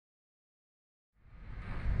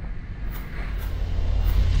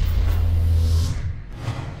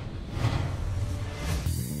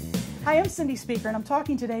Hi, I'm Cindy Speaker, and I'm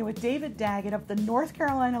talking today with David Daggett of the North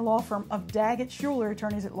Carolina law firm of Daggett Schuler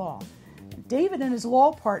Attorneys at Law. David and his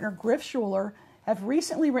law partner, Griff Schuler, have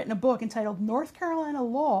recently written a book entitled North Carolina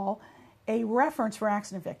Law, a Reference for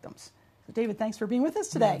Accident Victims. So, David, thanks for being with us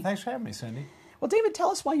today. Yeah, thanks for having me, Cindy. Well, David,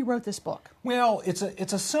 tell us why you wrote this book. Well, it's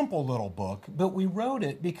a simple little book, but we wrote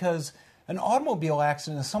it because an automobile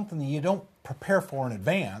accident is something that you don't prepare for in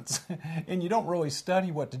advance, and you don't really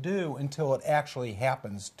study what to do until it actually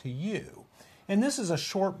happens to you. And this is a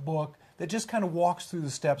short book that just kind of walks through the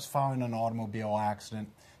steps following an automobile accident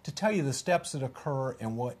to tell you the steps that occur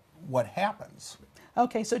and what happens.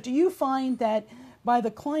 Okay, so do you find that by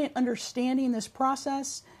the client understanding this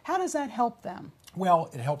process, how does that help them? Well,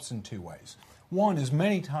 it helps in two ways. One is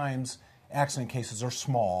many times accident cases are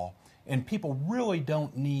small and people really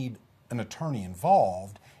don't need an attorney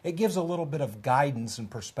involved. It gives a little bit of guidance and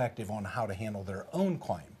perspective on how to handle their own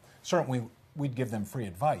claim. Certainly, we'd give them free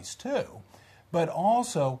advice too. But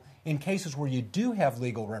also, in cases where you do have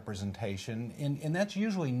legal representation, and that's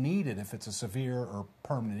usually needed if it's a severe or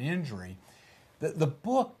permanent injury, the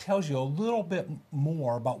book tells you a little bit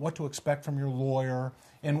more about what to expect from your lawyer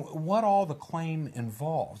and what all the claim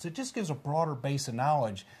involves. It just gives a broader base of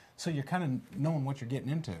knowledge so you're kind of knowing what you're getting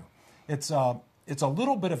into. It's a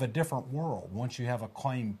little bit of a different world once you have a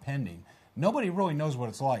claim pending. Nobody really knows what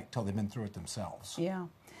it's like till they've been through it themselves. Yeah.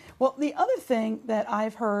 Well, the other thing that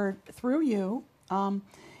I've heard through you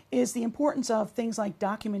is the importance of things like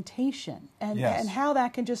documentation and, Yes. and how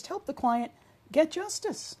that can just help the client get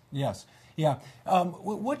justice. Yes. Yeah.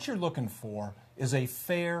 What you're looking for is a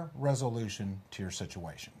fair resolution to your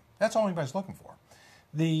situation. That's all anybody's looking for.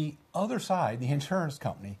 The other side, the insurance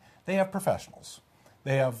company, they have professionals.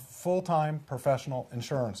 They have full-time professional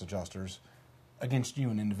insurance adjusters against you,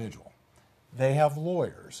 an individual. They have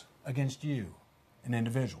lawyers against you, an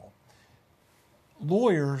individual.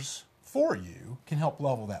 Lawyers for you can help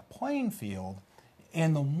level that playing field,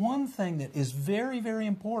 and the one thing that is very, very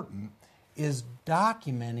important is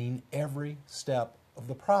documenting every step of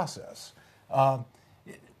the process.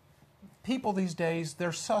 People these days,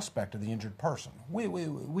 they're suspect of the injured person.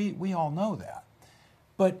 We all know that.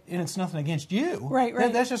 But, and it's nothing against you. Right.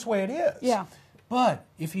 That's just the way it is. Yeah. But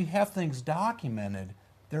if you have things documented,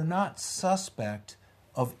 they're not suspect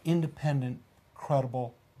of independent,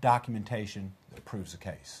 credible documentation that proves the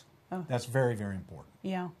case. Oh. That's very, very important.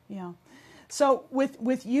 Yeah, yeah. So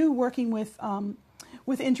with you working with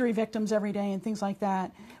injury victims every day and things like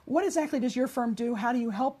that, what exactly does your firm do? How do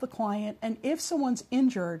you help the client? And if someone's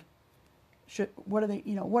injured, what are they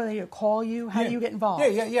to call you? How do you get involved?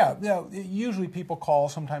 Yeah. Usually people call.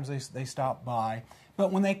 Sometimes they stop by.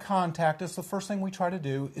 But when they contact us, the first thing we try to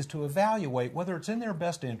do is to evaluate whether it's in their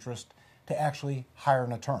best interest to actually hire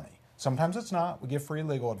an attorney. Sometimes it's not. We give free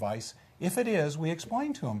legal advice. If it is, we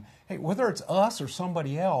explain to them, hey, whether it's us or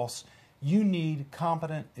somebody else, you need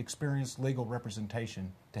competent, experienced legal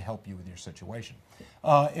representation to help you with your situation.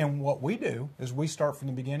 And what we do is we start from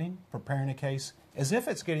the beginning, preparing a case as if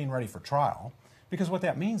it's getting ready for trial, because what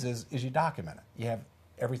that means is you document it. You have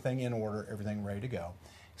everything in order, everything ready to go,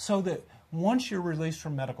 so that once you're released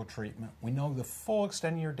from medical treatment, we know the full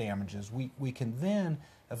extent of your damages. We can then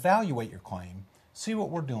evaluate your claim, see what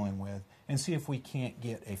we're doing with, and see if we can't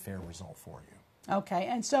get a fair result for you. Okay,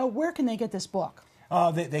 and so where can they get this book?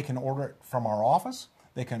 They can order it from our office.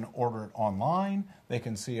 They can order it online. They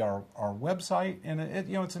can see our website, and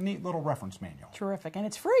it's a neat little reference manual. Terrific, and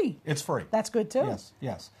it's free. It's free. That's good too.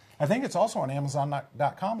 Yes. I think it's also on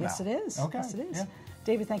Amazon.com now. Yes, it is. Okay. Yes, it is. Yeah.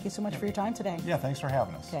 David, thank you so much for your time today. Yeah, thanks for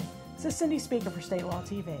having us. Okay. This is Cindy Speaker for State Law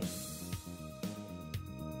TV.